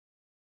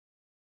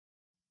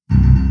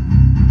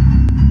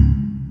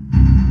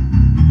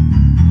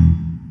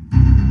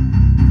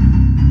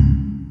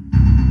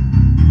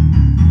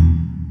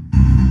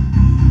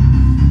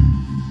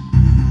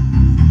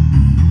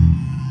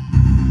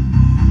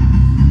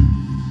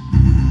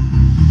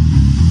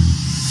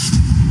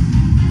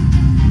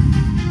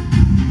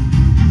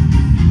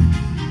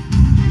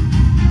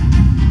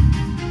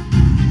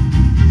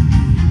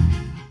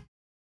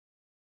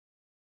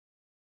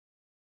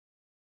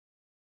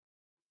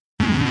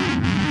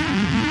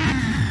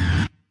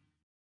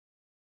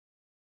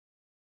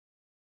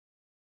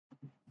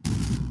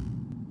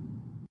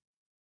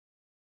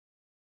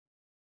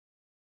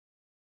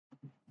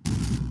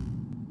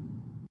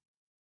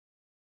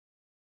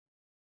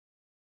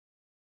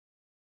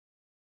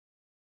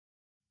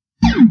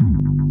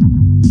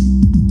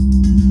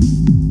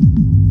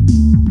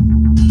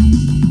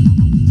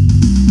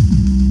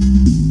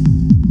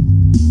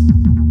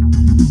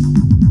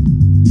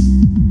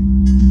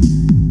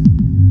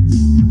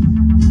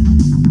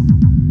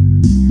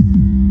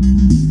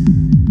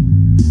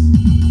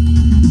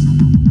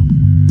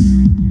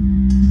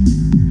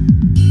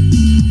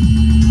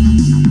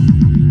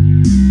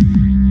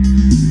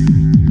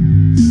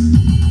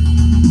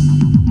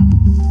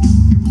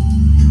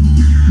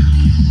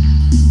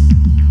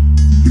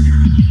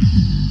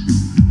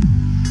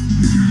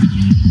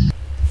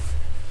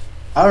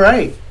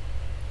Alright,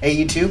 hey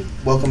YouTube,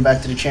 welcome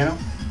back to the channel.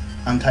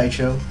 I'm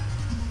Taicho,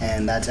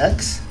 and that's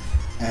X,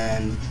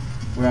 and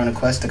we're on a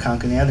quest to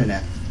conquer the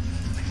internet.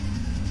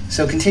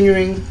 So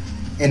continuing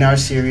in our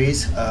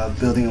series of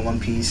building a One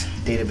Piece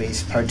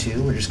database part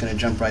 2, we're just going to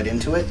jump right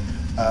into it.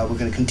 We're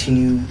going to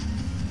continue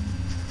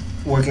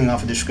working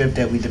off of the script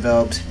that we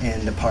developed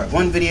in the part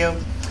 1 video.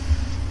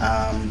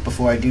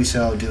 Before I do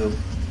so, I'll do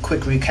a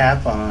quick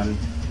recap on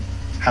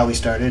how we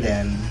started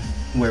and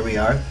where we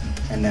are,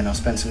 and then I'll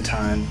spend some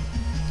time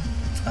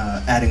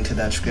adding to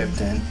that script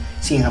and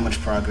seeing how much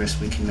progress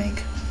we can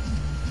make.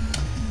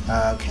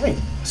 Okay,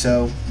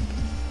 so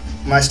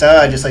my style,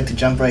 I just like to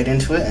jump right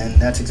into it, and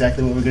that's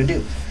exactly what we're going to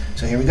do.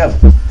 So here we go.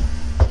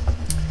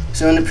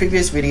 So in the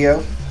previous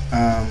video,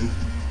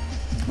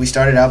 we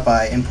started out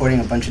by importing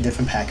a bunch of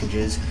different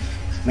packages,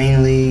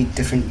 mainly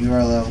different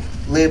URL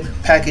lib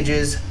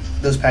packages.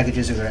 Those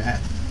packages are going to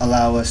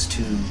allow us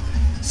to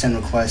send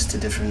requests to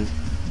different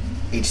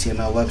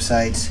HTML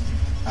websites,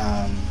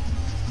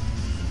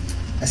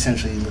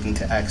 essentially looking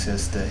to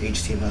access the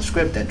HTML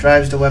script that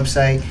drives the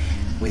website.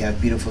 We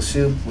have Beautiful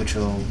Soup, which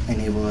will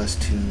enable us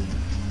to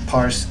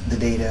parse the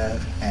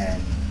data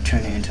and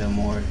turn it into a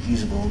more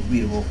usable,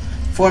 readable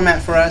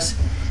format for us.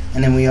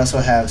 And then we also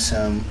have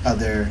some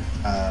other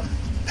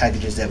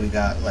packages that we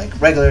got,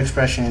 like regular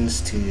expressions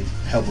to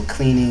help with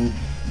cleaning,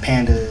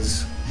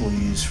 pandas we'll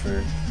use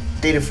for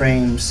data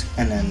frames,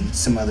 and then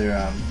some other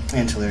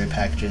ancillary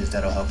packages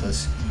that'll help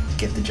us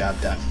get the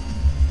job done.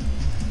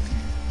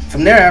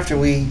 From there, after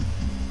we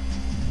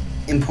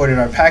imported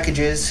our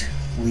packages,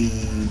 we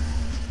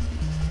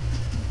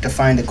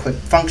defined a quick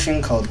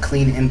function called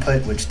clean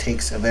input, which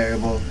takes a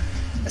variable,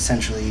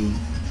 essentially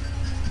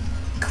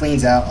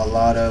cleans out a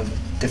lot of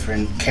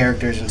different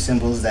characters and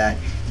symbols that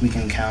we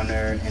can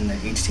encounter in the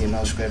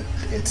HTML script.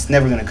 It's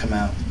never going to come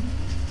out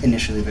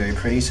initially very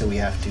pretty, so we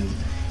have to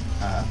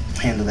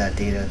handle that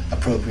data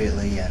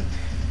appropriately. And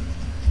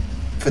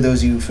for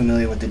those of you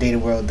familiar with the data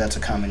world, that's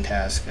a common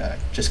task,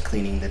 just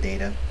cleaning the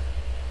data.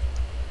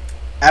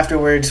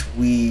 Afterwards,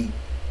 we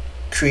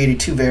created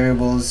two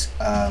variables,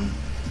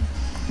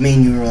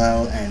 main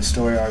URL and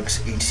story arcs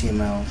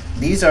HTML.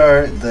 These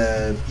are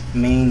the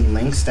main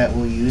links that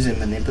we'll use and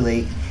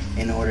manipulate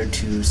in order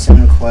to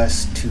send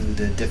requests to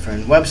the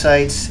different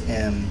websites,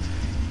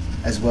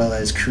 as well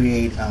as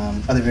create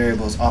other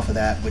variables off of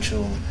that, which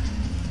will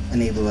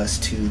enable us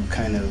to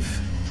kind of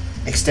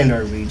extend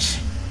our reach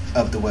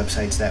of the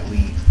websites that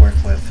we work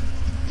with.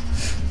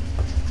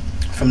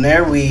 From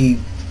there, we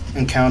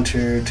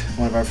encountered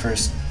one of our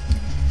first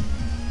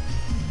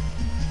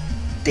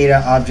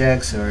data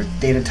objects or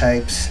data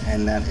types,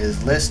 and that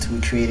is list.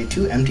 We created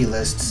two empty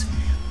lists,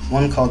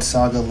 one called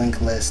Saga link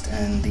list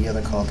and the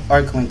other called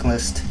arc link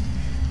list.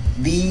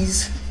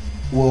 These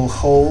will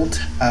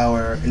hold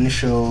our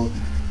initial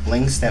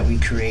links that we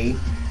create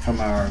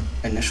from our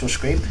initial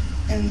scrape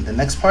in the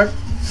next part.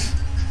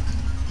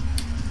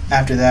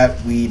 After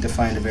that, we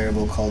defined a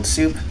variable called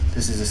soup.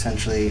 This is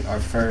essentially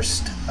our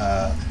first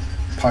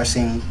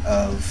parsing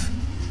of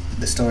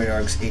the story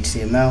arcs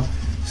HTML.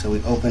 So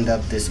we opened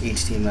up this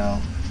HTML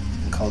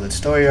and called it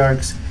story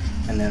arcs,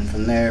 and then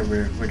from there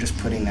we're just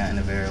putting that in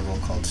a variable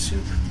called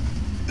soup.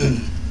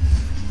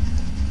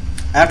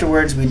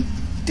 Afterwards, we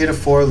did a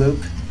for loop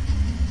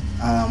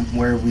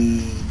where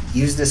we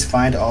used this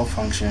find all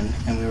function,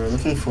 and we were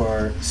looking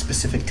for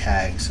specific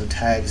tags, so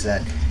tags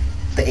that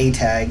the A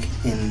tag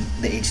in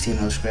the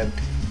HTML script.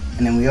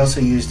 And then we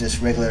also use this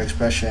regular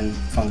expression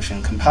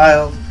function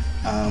compile,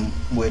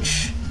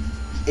 which,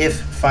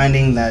 if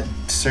finding that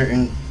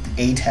certain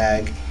A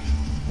tag,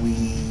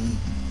 we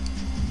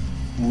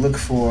look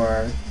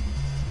for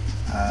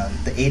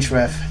the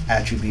href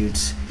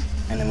attributes,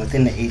 and then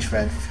within the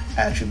href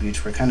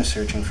attributes we're kind of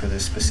searching for the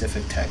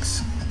specific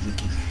text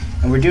wiki.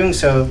 And we're doing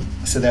so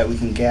that we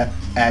can get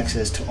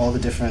access to all the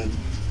different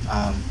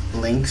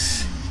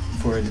links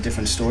for the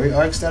different story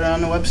arcs that are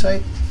on the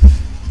website.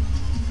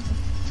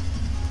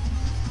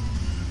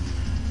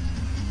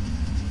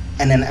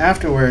 And then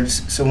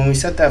afterwards, so when we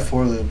set that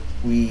for loop,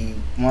 we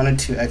wanted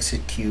to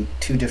execute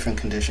two different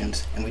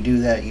conditions, and we do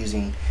that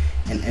using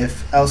an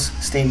if-else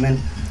statement.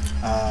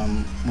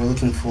 We're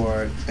looking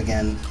for,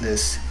 again,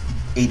 this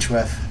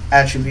href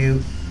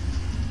attribute,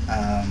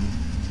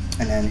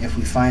 and then if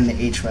we find the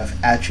href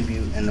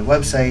attribute in the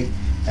website,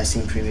 as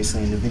seen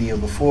previously in the video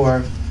before,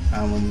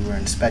 when we were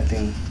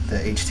inspecting the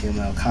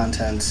HTML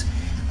contents,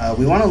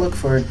 we want to look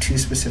for two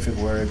specific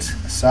words,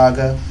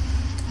 saga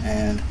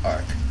and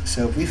arc.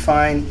 So if we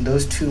find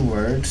those two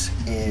words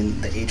in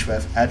the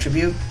href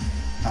attribute,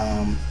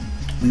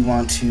 we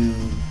want to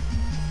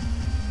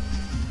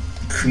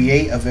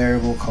create a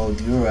variable called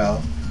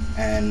URL,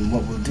 and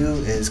what we'll do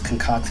is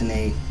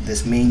concatenate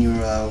this main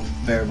URL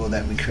variable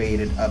that we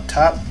created up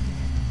top,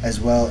 as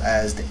well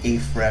as the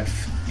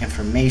href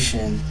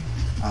information,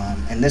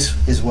 and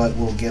this is what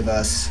will give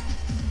us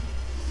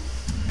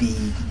the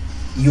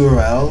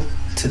URL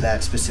to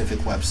that specific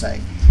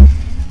website.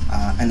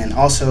 And then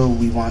also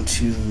we want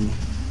to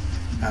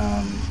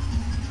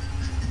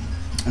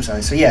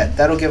so yeah,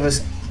 that'll give us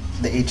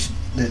the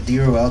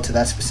URL to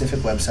that specific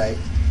website.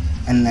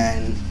 And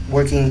then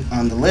working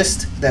on the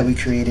list that we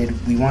created,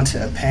 we want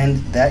to append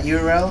that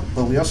URL,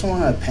 but we also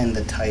want to append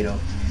the title.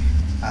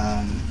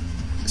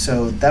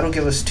 So that'll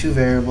give us two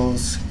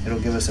variables. It'll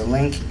give us a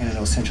link, and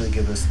it'll essentially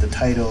give us the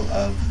title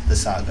of the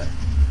saga.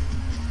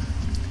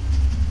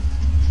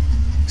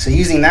 So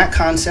using that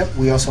concept,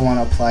 we also want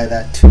to apply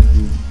that to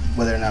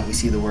whether or not we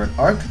see the word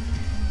arc,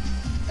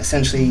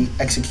 essentially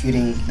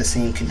executing the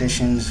same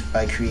conditions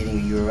by creating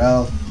a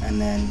URL and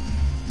then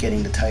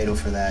getting the title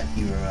for that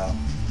URL.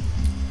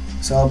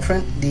 So I'll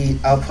print the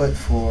output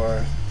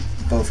for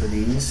both of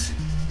these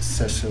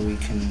so we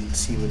can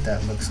see what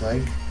that looks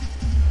like.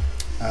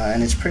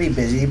 And it's pretty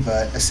busy,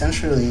 but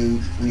essentially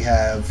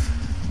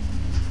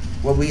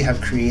what we have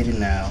created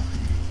now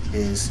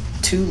is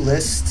two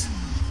lists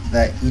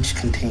that each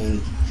contain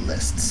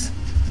lists.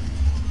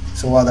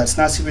 So while that's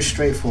not super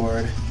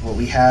straightforward, what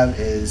we have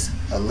is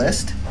a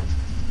list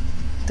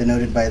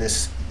denoted by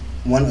this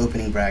one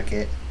opening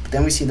bracket, but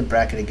then we see the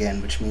bracket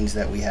again, which means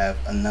that we have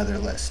another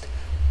list,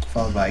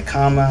 followed by a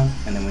comma,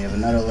 and then we have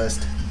another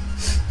list.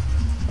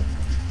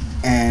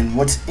 And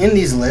what's in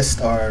these lists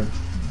are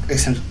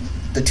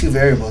the two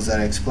variables that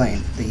I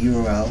explained, the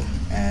URL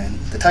and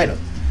the title.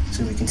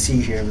 So we can see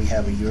here we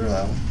have a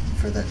URL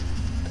for the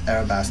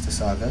Arabasta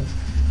saga,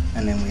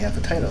 and then we have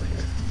a title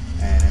here.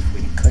 And if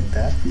we click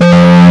that,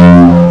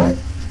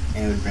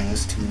 and it would bring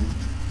us to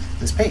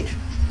this page.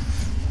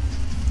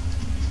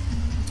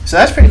 So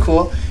that's pretty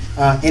cool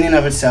in and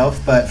of itself,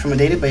 but from a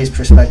database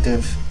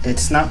perspective,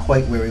 it's not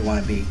quite where we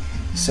want to be.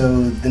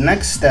 So the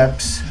next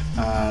steps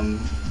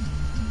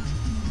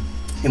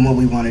in what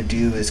we want to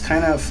do is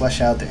kind of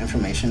flesh out the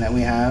information that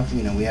we have.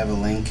 You know, we have a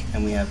link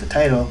and we have the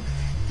title,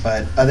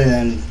 but other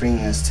than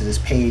bringing us to this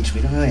page,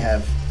 we don't really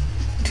have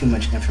too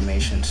much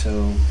information.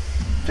 So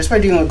just by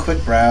doing a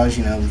quick browse,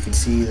 you know, we can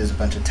see there's a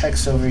bunch of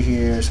text over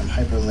here, some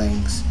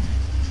hyperlinks,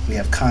 we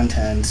have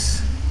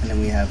contents, and then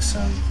we have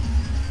some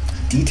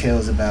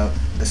details about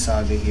the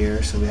saga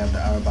here. So we have the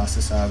Arabasta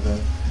saga,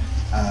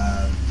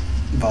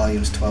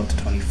 volumes 12 to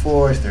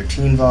 24,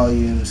 13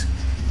 volumes,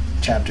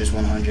 chapters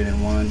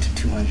 101 to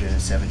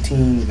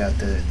 217. We got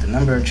the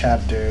number of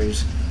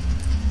chapters,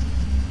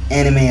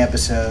 anime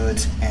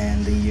episodes,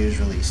 and the years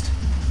released.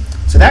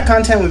 So that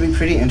content would be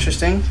pretty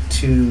interesting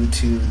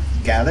to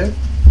gather.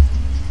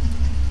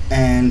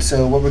 And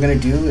so what we're going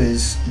to do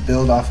is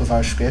build off of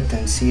our script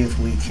and see if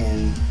we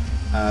can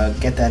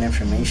get that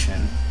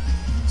information.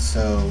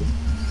 So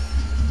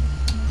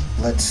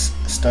let's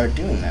start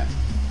doing that.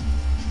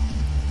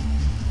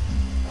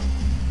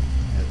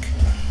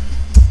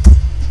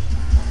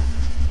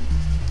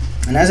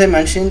 And as I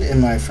mentioned in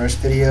my first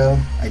video,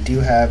 I do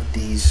have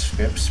these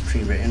scripts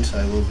pre-written, so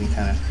I will be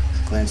kind of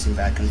glancing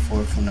back and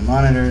forth from the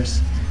monitors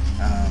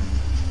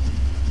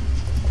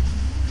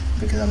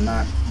because I'm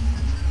not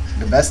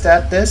the best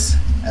at this,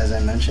 as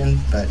I mentioned,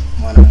 but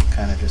want to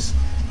kind of just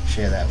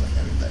share that with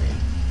everybody.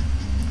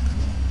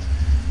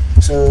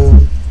 So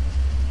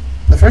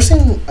the first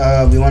thing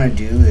we want to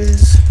do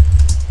is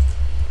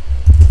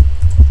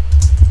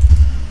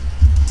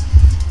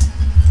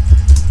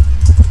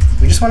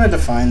we just want to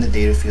define the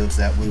data fields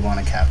that we want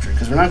to capture,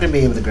 because we're not going to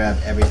be able to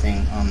grab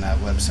everything on that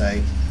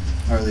website,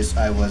 or at least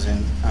I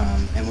wasn't.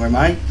 And where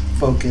my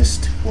focus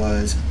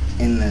was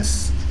in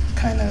this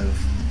kind of,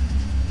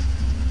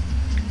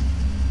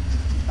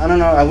 I don't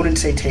know, I wouldn't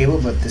say table,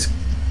 but this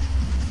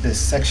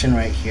section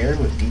right here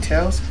with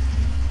details.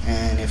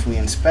 And if we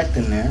inspect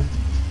in there,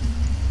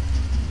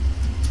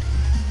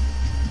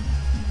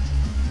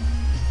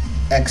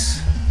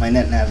 my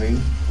NetNavi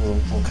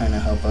will kind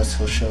of help us.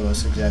 He'll show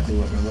us exactly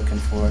what we're looking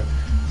for.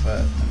 But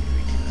let me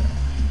redo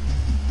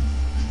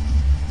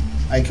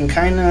that. I can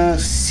kind of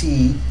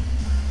see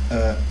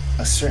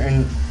a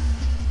certain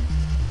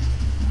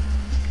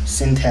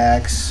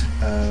syntax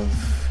of,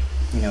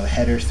 you know,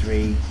 header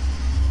 3.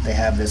 They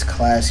have this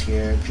class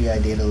here, PI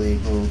data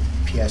label,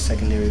 PI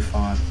secondary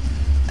font.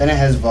 Then it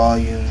has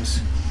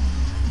volumes,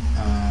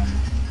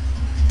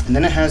 and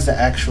then it has the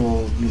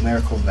actual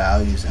numerical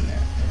values in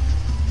there.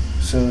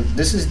 So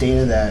this is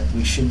data that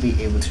we should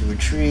be able to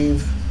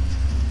retrieve,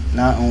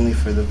 not only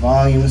for the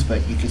volumes,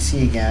 but you can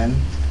see again,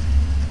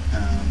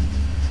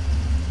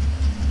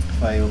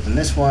 if I open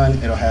this one,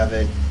 it'll have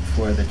it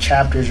for the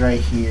chapters right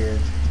here,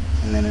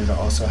 and then it'll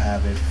also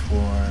have it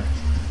for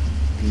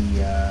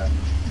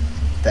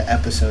the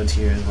episodes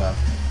here as well,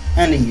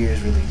 and the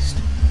years released.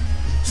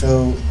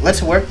 So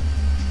let's work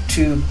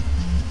to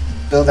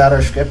build out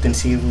our script and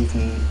see if we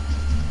can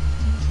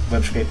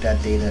web scrape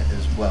that data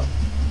as well.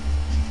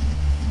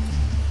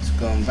 So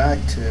going back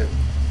to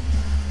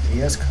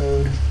VS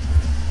Code.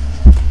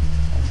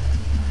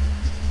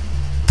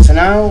 So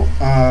now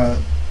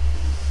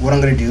what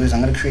I'm going to do is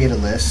I'm going to create a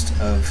list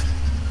of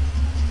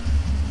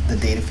the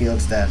data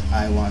fields that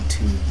I want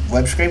to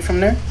web scrape from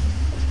there.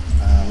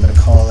 I'm going to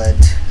call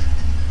it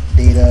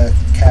data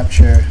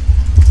capture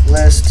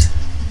list,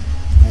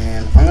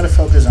 and I'm going to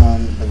focus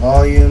on the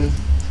volume,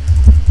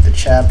 the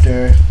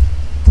chapter,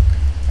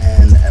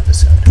 and the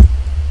episode.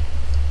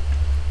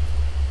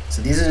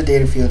 So these are the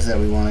data fields that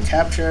we want to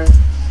capture,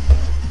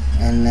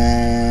 and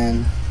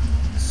then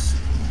let's see.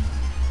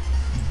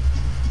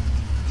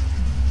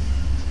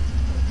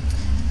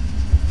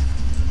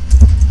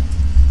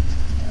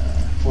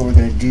 What we're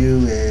going to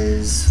do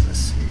is, let's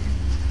see.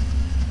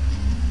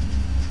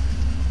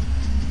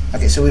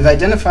 Okay, so we've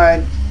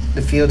identified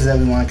the fields that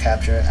we want to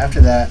capture.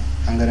 After that,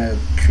 I'm going to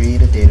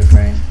create a data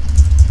frame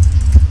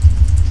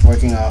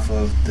working off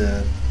of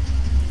the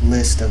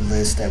list of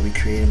lists that we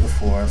created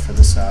before for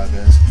the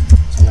sagas.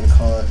 So I'm going to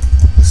call it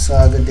the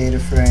saga data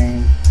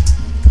frame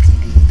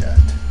pd dot.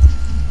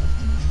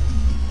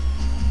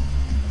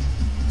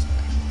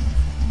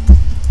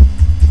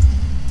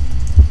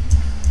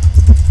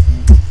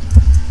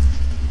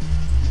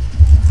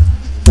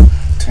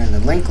 Turn the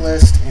link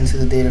list into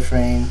the data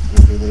frame.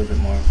 It'll be a little bit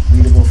more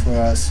readable for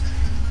us.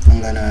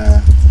 I'm going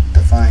to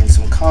define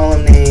some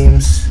column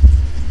names.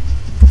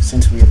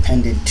 Since we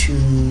appended 2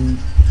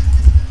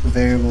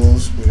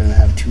 variables, we're going to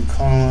have 2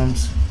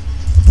 columns.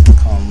 We'll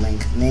call them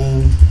link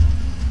name.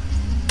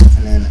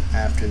 And then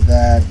after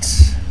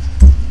that,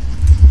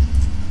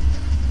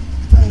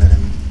 I'm going to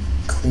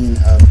clean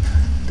up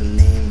the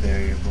name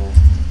variable.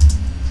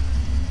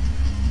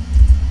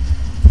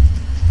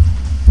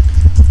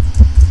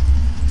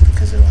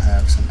 Because it'll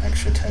have some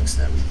extra text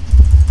that we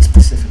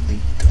specifically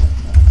don't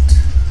want.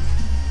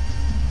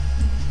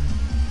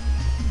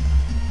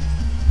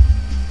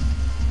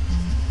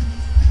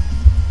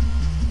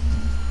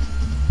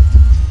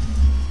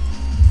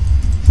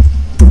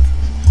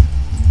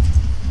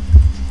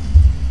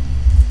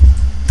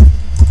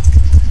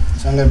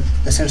 So I'm going to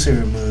essentially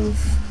remove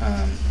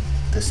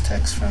this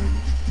text from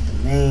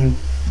the name.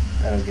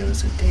 That'll give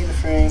us a data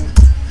frame.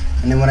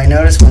 And then what I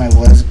noticed when I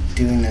was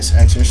doing this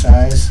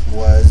exercise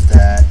was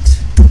that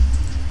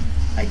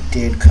I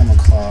did come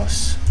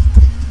across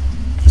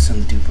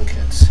some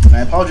duplicates. And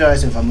I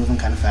apologize if I'm moving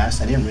kind of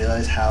fast. I didn't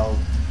realize how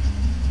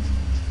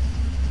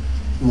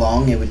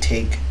long it would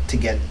take to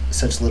get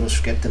such little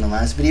script in the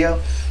last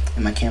video.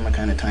 And my camera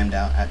kind of timed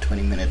out at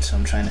 20 minutes, so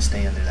I'm trying to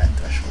stay under that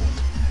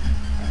threshold.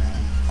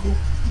 Cool.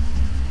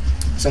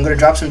 So I'm going to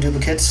drop some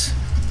duplicates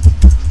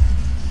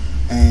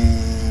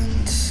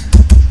and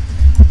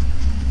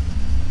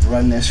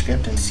run this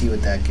script and see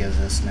what that gives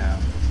us now.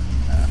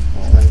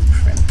 Well, let me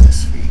print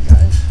this for you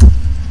guys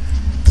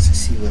to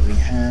see what we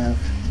have.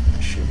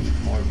 It should be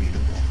more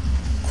readable.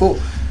 Cool.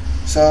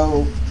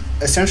 So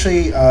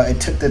essentially, it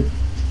took the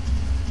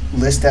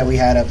list that we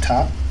had up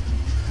top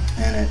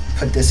and it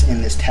put this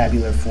in this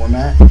tabular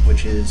format,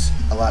 which is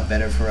a lot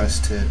better for us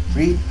to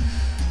read.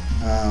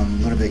 A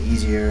little bit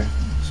easier.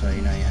 So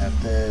you know you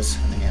have this,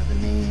 and then you have the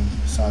name,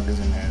 Saga's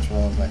in there as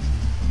well, but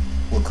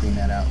we'll clean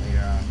that out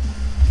later on.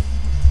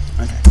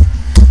 Okay,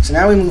 so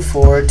now we move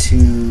forward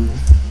to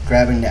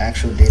grabbing the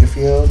actual data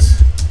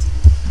fields,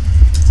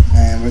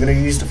 and we're going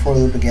to use the for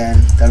loop again.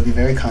 That'll be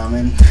very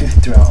common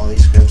throughout all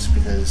these scripts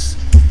because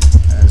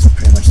that's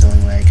pretty much the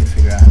only way I could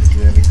figure out how to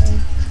do everything.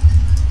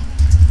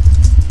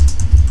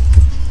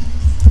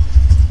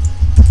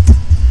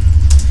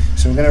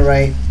 So we're going to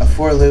write a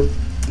for loop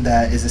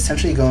that is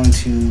essentially going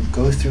to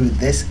go through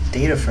this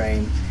data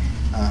frame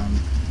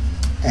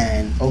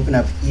and open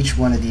up each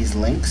one of these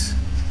links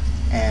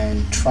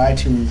and try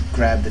to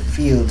grab the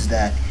fields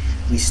that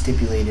we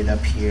stipulated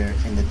up here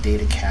in the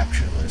data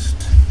capture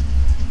list.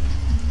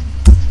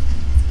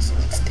 So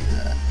let's do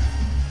that.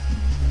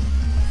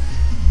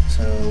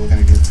 So we're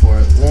going to do for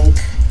link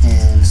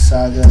and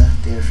saga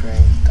data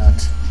frame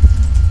dot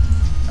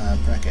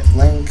bracket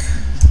link.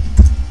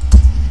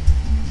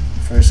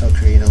 First I'll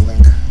create a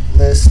link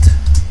list,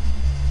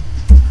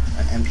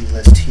 an empty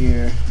list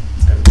here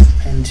that we can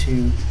append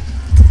to.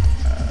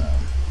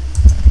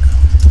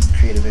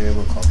 Create a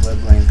variable called web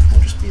link,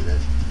 will just be the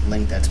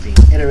link that's being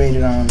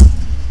iterated on.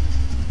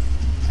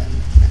 And,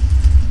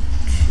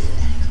 okay.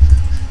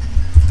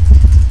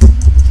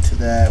 To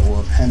that, we'll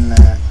append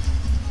that.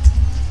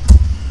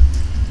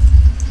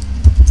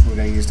 We're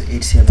going to use the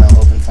HTML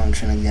open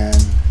function again.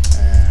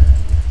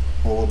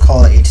 Well, we'll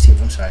call it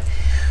HTML, I'm sorry.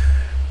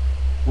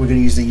 We're going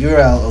to use the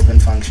URL open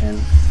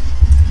function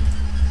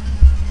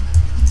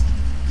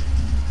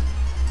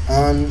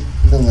on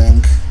the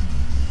link.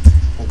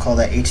 We'll call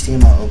that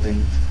HTML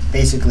open.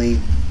 Basically,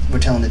 we're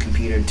telling the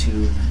computer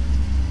to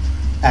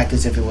act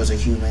as if it was a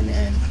human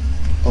and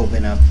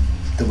open up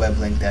the web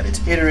link that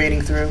it's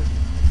iterating through.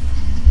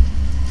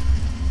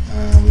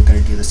 We're going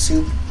to do the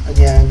soup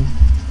again.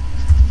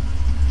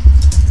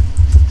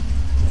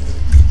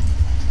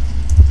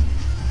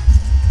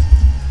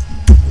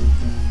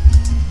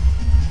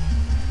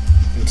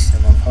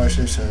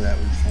 parser so that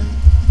we can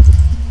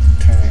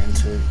turn it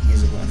into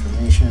usable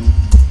information,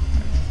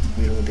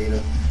 readable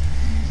data.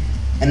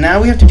 And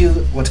now we have to do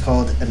what's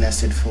called a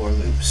nested for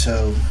loop.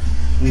 So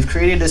we've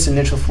created this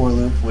initial for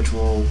loop, which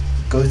will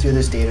go through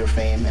this data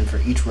frame, and for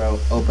each row,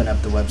 open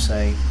up the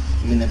website,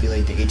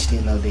 manipulate the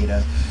HTML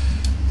data,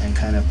 and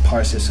kind of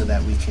parse it so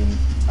that we can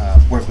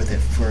work with it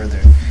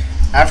further.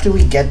 After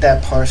we get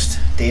that parsed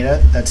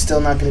data, that's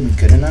still not going to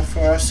be good enough for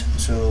us.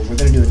 So we're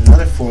going to do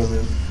another for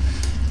loop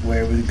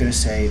where we're going to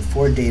say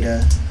for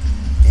data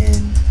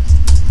in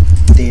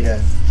data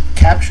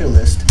capture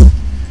list.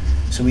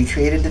 So we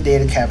created the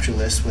data capture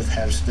list with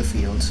has the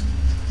fields.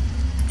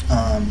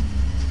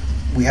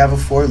 We have a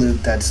for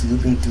loop that's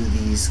looping through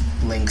these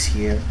links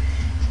here.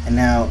 And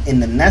now in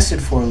the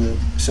nested for loop,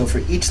 so for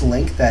each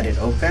link that it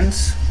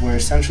opens, we're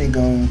essentially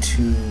going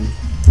to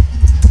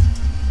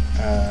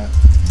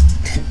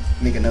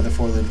make another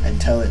for loop and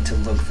tell it to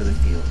look for the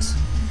fields.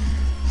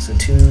 So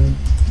 2,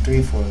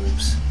 3 for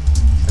loops,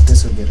 but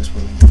this will get us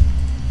where we need.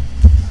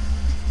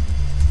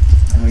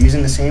 And we're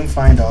using the same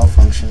find all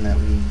function that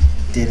we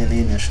did in the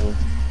initial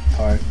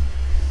part,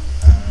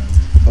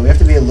 but we have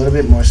to be a little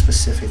bit more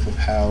specific with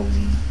how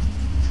we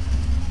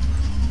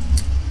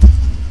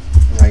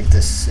write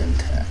this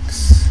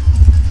syntax.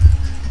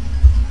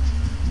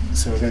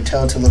 So we're going to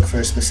tell it to look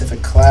for a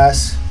specific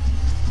class,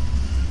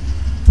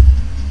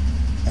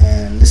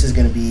 and this is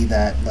going to be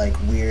that like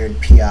weird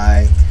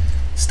PI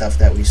stuff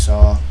that we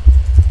saw,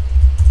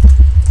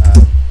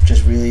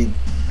 just really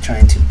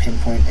trying to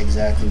pinpoint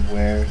exactly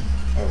where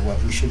or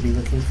what we should be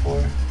looking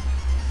for.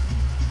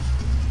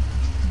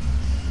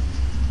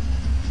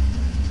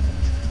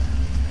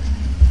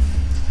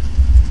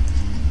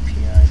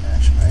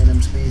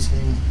 PI-item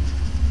spacing.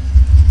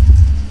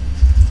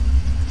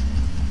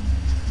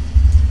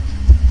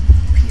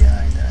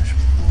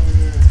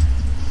 PI-border.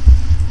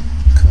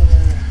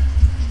 Color.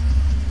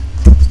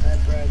 Close that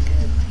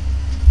bracket.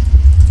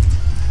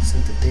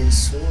 Set the data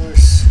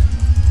source.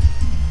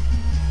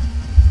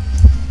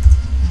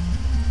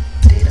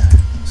 Data.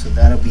 So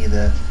that'll be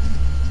the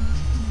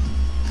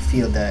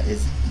field that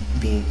is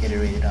being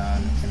iterated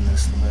on in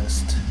this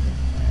list.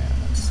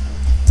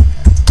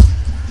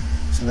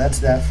 So that's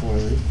that for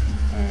loop,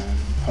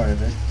 part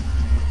of it.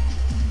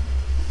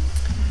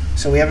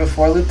 So we have a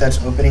for loop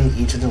that's opening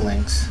each of the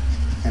links,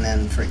 and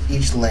then for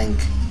each link,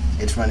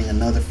 it's running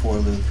another for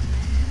loop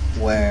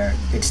where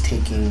it's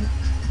taking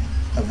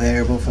a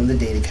variable from the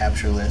data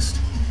capture list,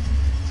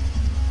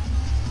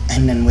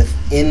 and then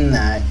within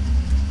that,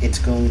 it's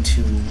going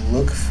to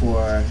look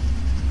for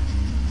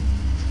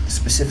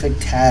specific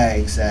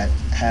tags that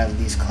have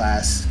these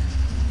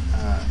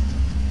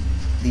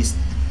these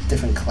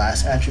different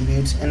class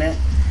attributes in it,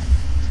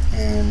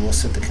 and we'll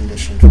set the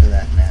condition for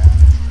that now.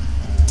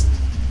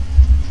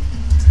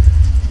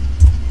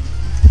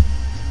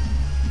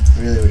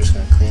 Really, we're just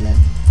going to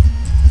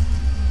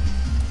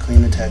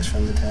clean the text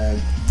from the tag.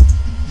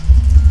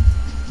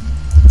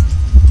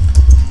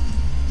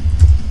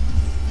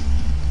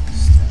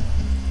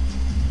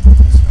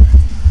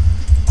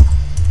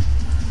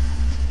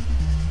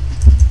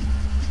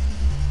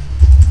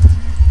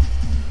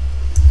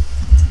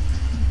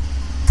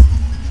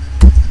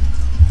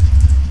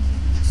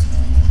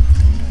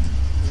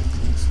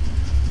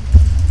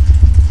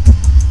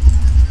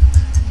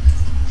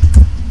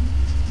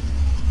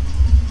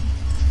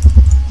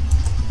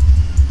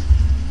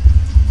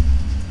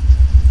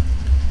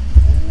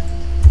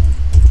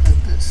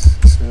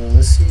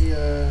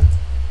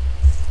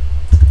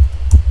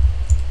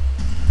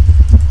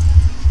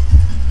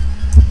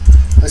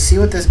 Let's see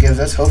what this gives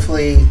us.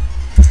 Hopefully,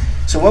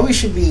 so what we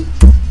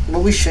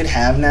should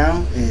have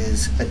now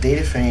is a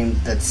data frame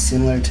that's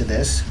similar to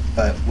this,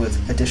 but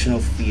with additional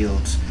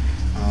fields.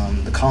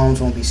 The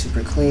columns won't be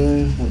super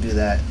clean. We'll do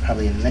that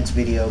probably in the next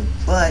video,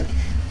 but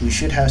we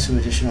should have some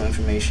additional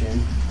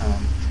information,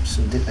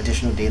 some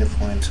additional data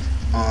points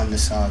on the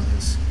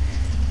sagas,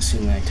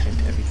 assuming I typed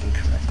everything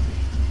correctly.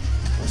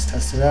 Let's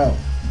test it out.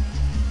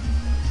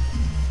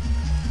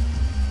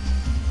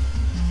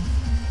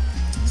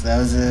 So that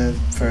was the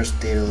first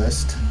data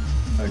list,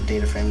 or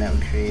data frame that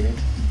we created.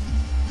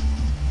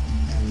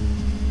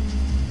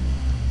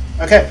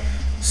 Okay,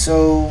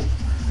 so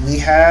we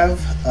have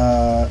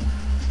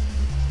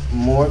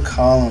more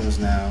columns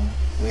now.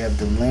 We have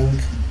the link,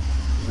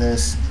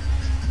 this,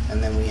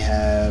 and then we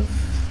have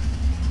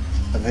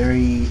a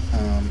very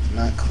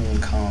not clean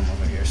column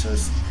over here. So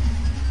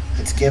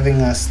it's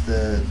giving us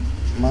the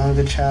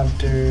manga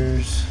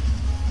chapters,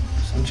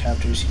 some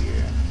chapters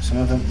here. Some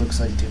of them looks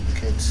like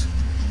duplicates.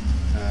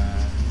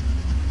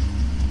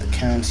 The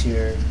counts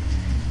here,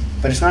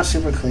 but it's not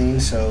super clean,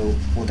 so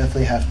we'll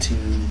definitely have to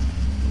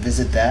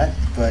visit that.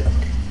 But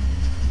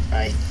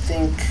I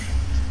think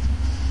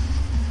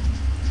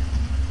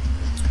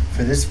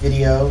for this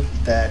video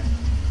that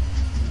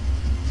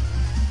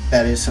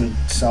is some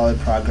solid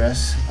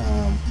progress.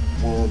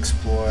 We'll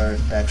explore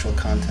the actual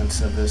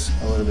contents of this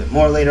a little bit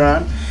more later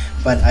on,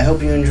 but I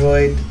hope you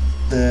enjoyed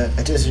the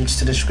additions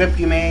to the script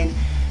you made.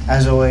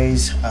 As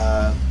always,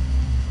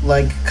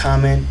 like,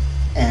 comment,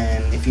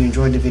 And if you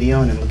enjoyed the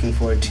video and are looking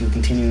forward to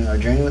continuing our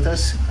journey with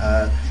us,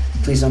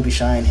 please don't be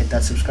shy and hit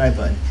that subscribe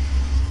button.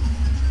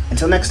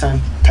 Until next time,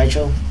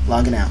 Taicho,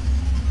 logging out.